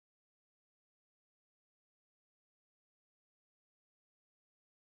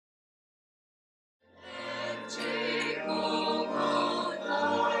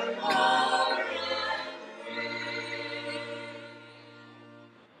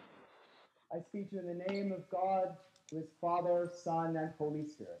I speak to you in the name of God, who is Father, Son, and Holy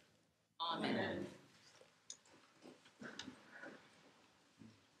Spirit. Amen.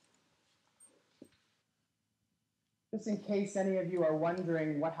 Just in case any of you are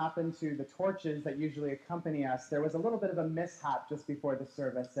wondering what happened to the torches that usually accompany us, there was a little bit of a mishap just before the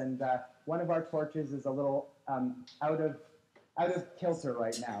service, and one of our torches is a little out of kilter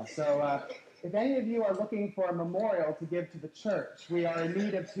right now. So if any of you are looking for a memorial to give to the church, we are in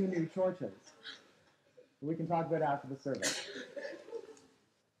need of 2 new torches. We can talk about it after the service.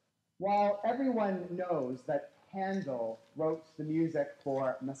 While everyone knows that Handel wrote the music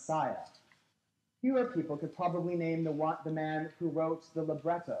for Messiah, fewer people could probably name the man who wrote the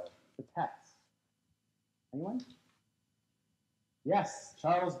libretto, the text. Anyone? Yes,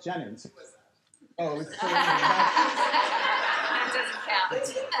 Charles Jennings. Who was that? Oh, it was That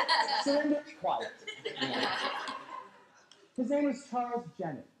doesn't count. Surrender, quiet. Yeah. His name was Charles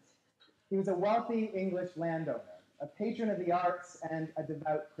Jennings. He was a wealthy English landowner, a patron of the arts, and a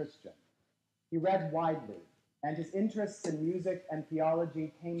devout Christian. He read widely, and his interests in music and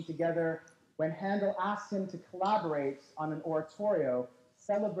theology came together when Handel asked him to collaborate on an oratorio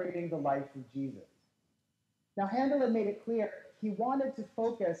celebrating the life of Jesus. Now, Handel had made it clear he wanted to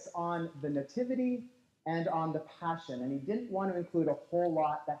focus on the Nativity and on the Passion, and he didn't want to include a whole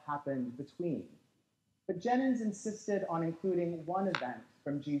lot that happened between. But Jennings insisted on including one event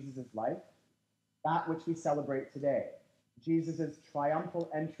from Jesus' life, that which we celebrate today, Jesus' triumphal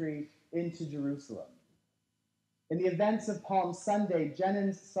entry into Jerusalem. In the events of Palm Sunday,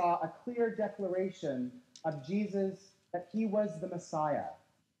 Jennings saw a clear declaration of Jesus that he was the Messiah,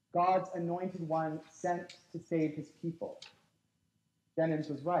 God's anointed one sent to save his people. Jennings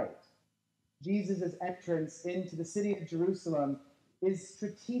was right. Jesus' entrance into the city of Jerusalem is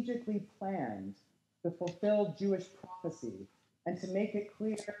strategically planned to fulfill Jewish prophecy and to make it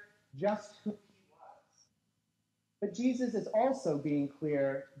clear just who he was. But Jesus is also being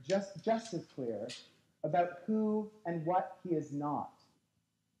clear, just as clear, about who and what he is not.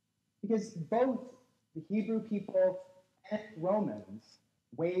 Because both the Hebrew people and Romans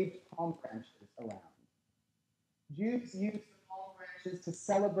waved palm branches around. Jews used the palm branches to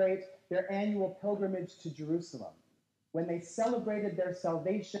celebrate their annual pilgrimage to Jerusalem, when they celebrated their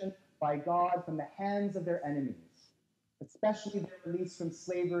salvation by God from the hands of their enemies, especially their release from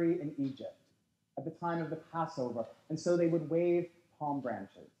slavery in Egypt at the time of the Passover, and so they would wave palm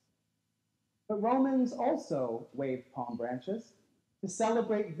branches. But Romans also waved palm branches to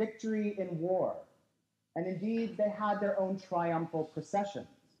celebrate victory in war, and indeed they had their own triumphal processions.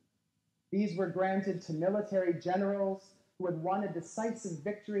 These were granted to military generals who had won a decisive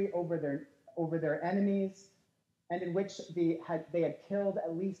victory over their enemies, and in which they had killed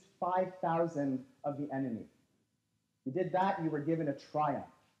at least 5,000 of the enemy. You did that, you were given a triumph.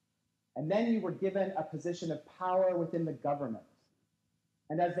 And then you were given a position of power within the government.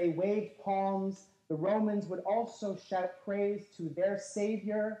 And as they waved palms, the Romans would also shout praise to their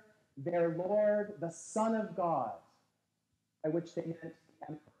Savior, their Lord, the Son of God, by which they meant the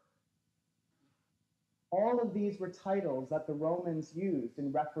emperor. All of these were titles that the Romans used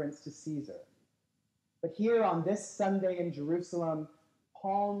in reference to Caesar. But here on this Sunday in Jerusalem,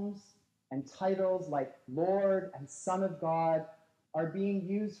 palms and titles like Lord and Son of God are being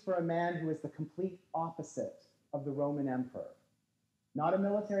used for a man who is the complete opposite of the Roman emperor. Not a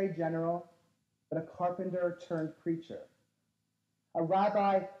military general, but a carpenter turned preacher. A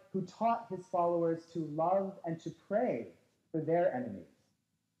rabbi who taught his followers to love and to pray for their enemies.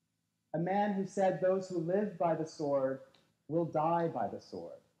 A man who said those who live by the sword will die by the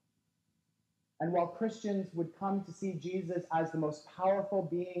sword. And while Christians would come to see Jesus as the most powerful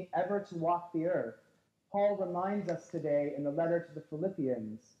being ever to walk the earth, Paul reminds us today in the letter to the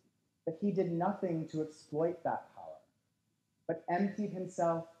Philippians that he did nothing to exploit that power, but emptied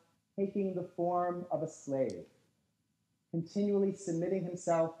himself, taking the form of a slave, continually submitting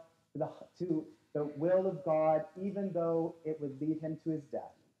himself to the will of God, even though it would lead him to his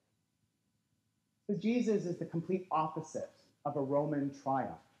death. So Jesus is the complete opposite of a Roman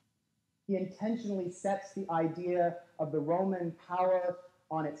triumph. He intentionally sets the idea of the Roman power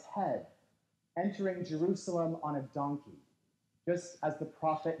on its head, entering Jerusalem on a donkey, just as the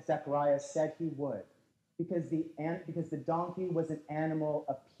prophet Zechariah said he would, because the donkey was an animal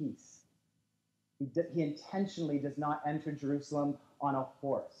of peace. He intentionally does not enter Jerusalem on a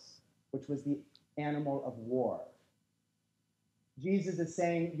horse, which was the animal of war. Jesus is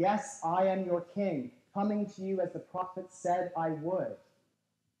saying, yes, I am your king, coming to you as the prophet said I would.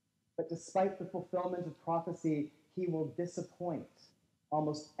 But despite the fulfillment of prophecy, he will disappoint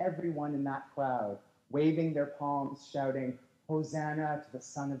almost everyone in that crowd, waving their palms, shouting, Hosanna to the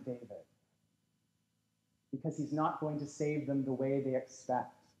Son of David. because he's not going to save them the way they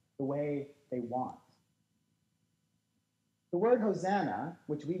expect, the way they want. The word Hosanna,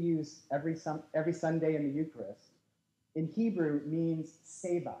 which we use every Sunday in the Eucharist, in Hebrew means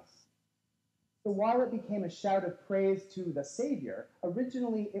save us. So while it became a shout of praise to the Savior,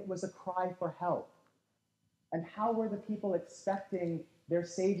 originally it was a cry for help. And how were the people expecting their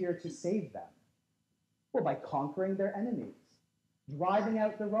Savior to save them? Well, by conquering their enemies, driving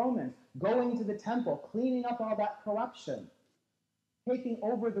out the Romans, going to the temple, cleaning up all that corruption, taking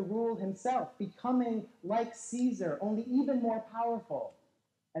over the rule himself, becoming like Caesar, only even more powerful,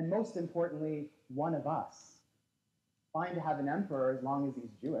 and most importantly, one of us. Fine to have an emperor as long as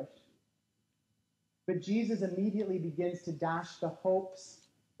he's Jewish. But Jesus immediately begins to dash the hopes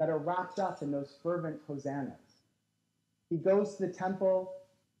that are wrapped up in those fervent hosannas. He goes to the temple,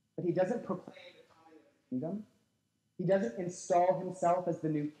 but he doesn't proclaim the coming of the kingdom. He doesn't install himself as the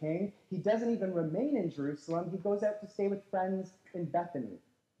new king. He doesn't even remain in Jerusalem. He goes out to stay with friends in Bethany.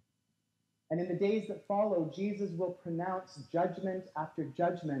 And in the days that follow, Jesus will pronounce judgment after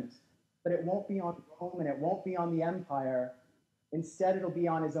judgment, but it won't be on Rome and it won't be on the empire. Instead, it'll be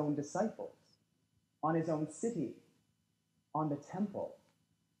on his own disciples, on his own city, on the temple.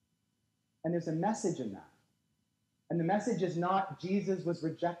 And there's a message in that. And the message is not Jesus was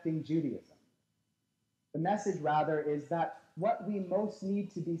rejecting Judaism. The message, rather, is that what we most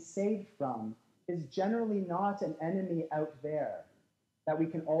need to be saved from is generally not an enemy out there that we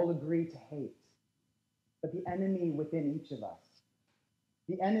can all agree to hate, but the enemy within each of us.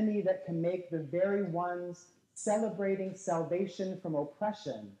 The enemy that can make the very ones celebrating salvation from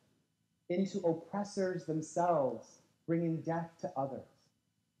oppression into oppressors themselves, bringing death to others.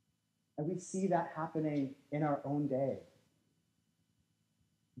 And we see that happening in our own day.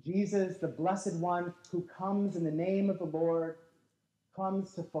 Jesus, the Blessed One who comes in the name of the Lord,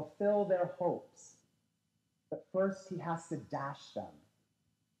 comes to fulfill their hopes. But first, he has to dash them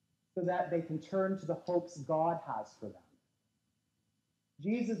so that they can turn to the hopes God has for them.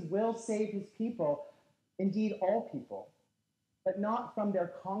 Jesus will save his people, indeed all people, but not from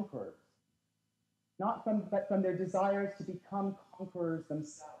their conquerors, but from their desires to become conquerors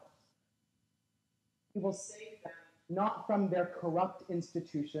themselves. He will save them not from their corrupt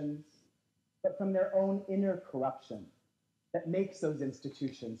institutions, but from their own inner corruption that makes those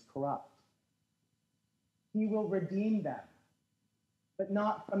institutions corrupt. He will redeem them, but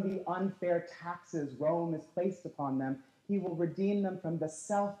not from the unfair taxes Rome has placed upon them. He will redeem them from the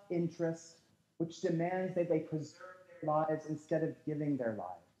self-interest which demands that they preserve their lives instead of giving their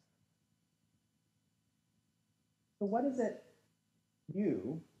lives. So what is it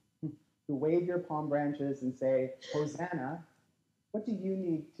you, who wave your palm branches and say, Hosanna, what do you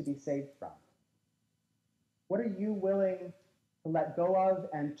need to be saved from? What are you willing to let go of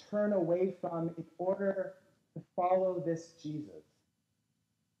and turn away from in order to follow this Jesus?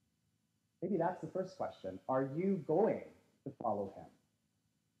 Maybe that's the first question. Are you going to follow him?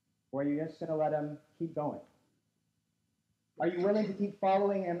 Or are you just going to let him keep going? Are you willing to keep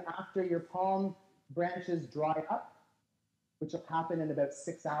following him after your palm branches dry up, which will happen in about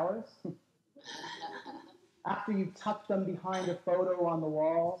 6 hours? After you tuck them behind a photo on the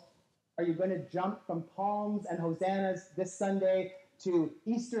wall? Are you going to jump from palms and hosannas this Sunday to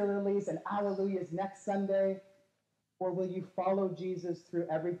Easter lilies and alleluias next Sunday? Or will you follow Jesus through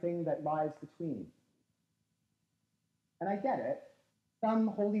everything that lies between? And I get it. Some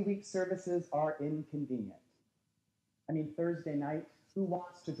Holy Week services are inconvenient. I mean, Thursday night, who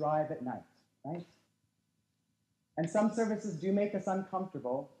wants to drive at night, right? And some services do make us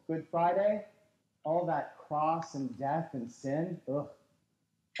uncomfortable. Good Friday, all that cross and death and sin, ugh.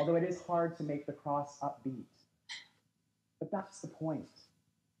 Although it is hard to make the cross upbeat. But that's the point.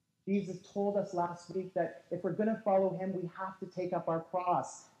 Jesus told us last week that if we're going to follow him, we have to take up our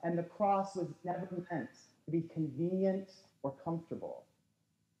cross. And the cross was never meant to be convenient or comfortable.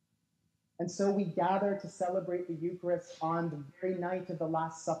 And so we gather to celebrate the Eucharist on the very night of the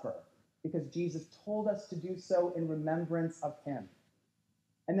Last Supper, because Jesus told us to do so in remembrance of him.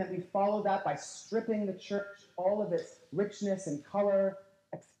 And then we follow that by stripping the church, all of its richness and color,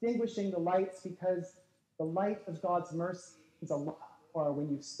 extinguishing the lights, because the light of God's mercy is a lot more when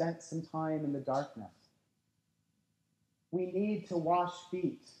you've spent some time in the darkness. We need to wash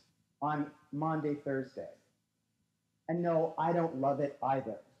feet on Maundy, Thursday. And no, I don't love it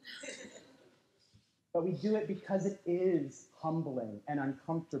either. But we do it because it is humbling and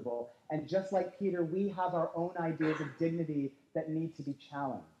uncomfortable. And just like Peter, we have our own ideas of dignity that need to be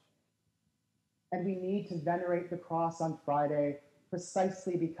challenged. And we need to venerate the cross on Friday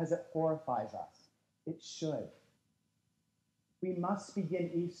precisely because it horrifies us. It should. We must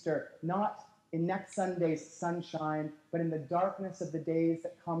begin Easter not in next Sunday's sunshine, but in the darkness of the days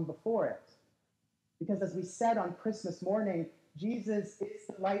that come before it. Because as we said on Christmas morning, Jesus is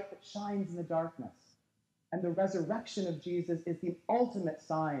the light that shines in the darkness. And the resurrection of Jesus is the ultimate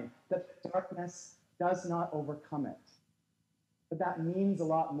sign that the darkness does not overcome it. But that means a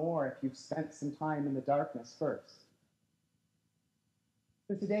lot more if you've spent some time in the darkness first.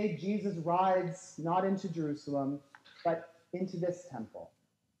 So today, Jesus rides not into Jerusalem, but into this temple,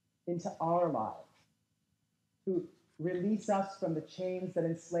 into our lives, to release us from the chains that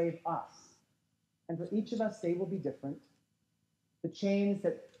enslave us. And for each of us, they will be different. The chains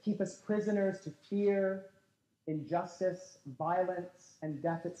that keep us prisoners to fear, injustice, violence, and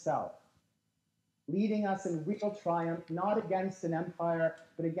death itself, leading us in real triumph, not against an empire,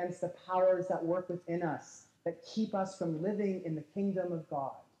 but against the powers that work within us, that keep us from living in the kingdom of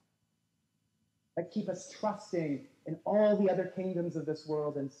God, that keep us trusting in all the other kingdoms of this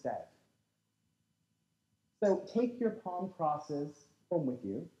world instead. So take your palm crosses home with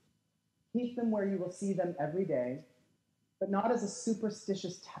you. Keep them where you will see them every day, but not as a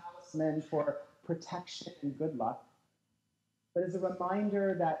superstitious talisman for protection and good luck, but as a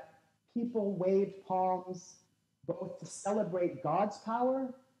reminder that people waved palms both to celebrate God's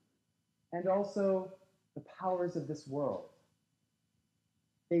power and also the powers of this world.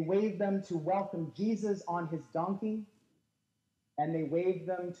 They waved them to welcome Jesus on his donkey, and they waved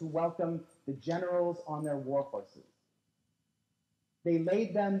them to welcome the generals on their war horses. They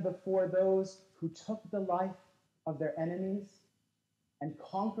laid them before those who took the life of their enemies and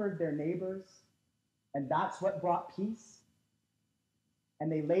conquered their neighbors, and that's what brought peace.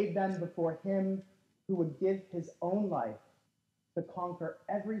 And they laid them before him who would give his own life to conquer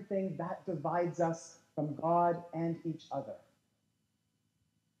everything that divides us from God and each other.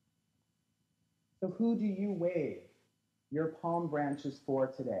 So who do you wave your palm branches for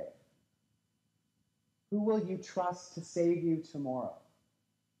today? Who will you trust to save you tomorrow?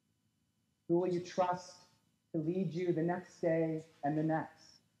 Who will you trust to lead you the next day and the next?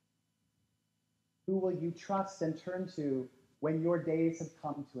 Who will you trust and turn to when your days have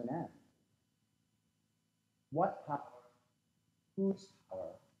come to an end? What power, whose power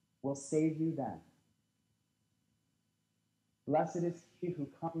will save you then? Blessed is he who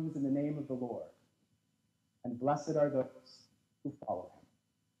comes in the name of the Lord, and blessed are those who follow him.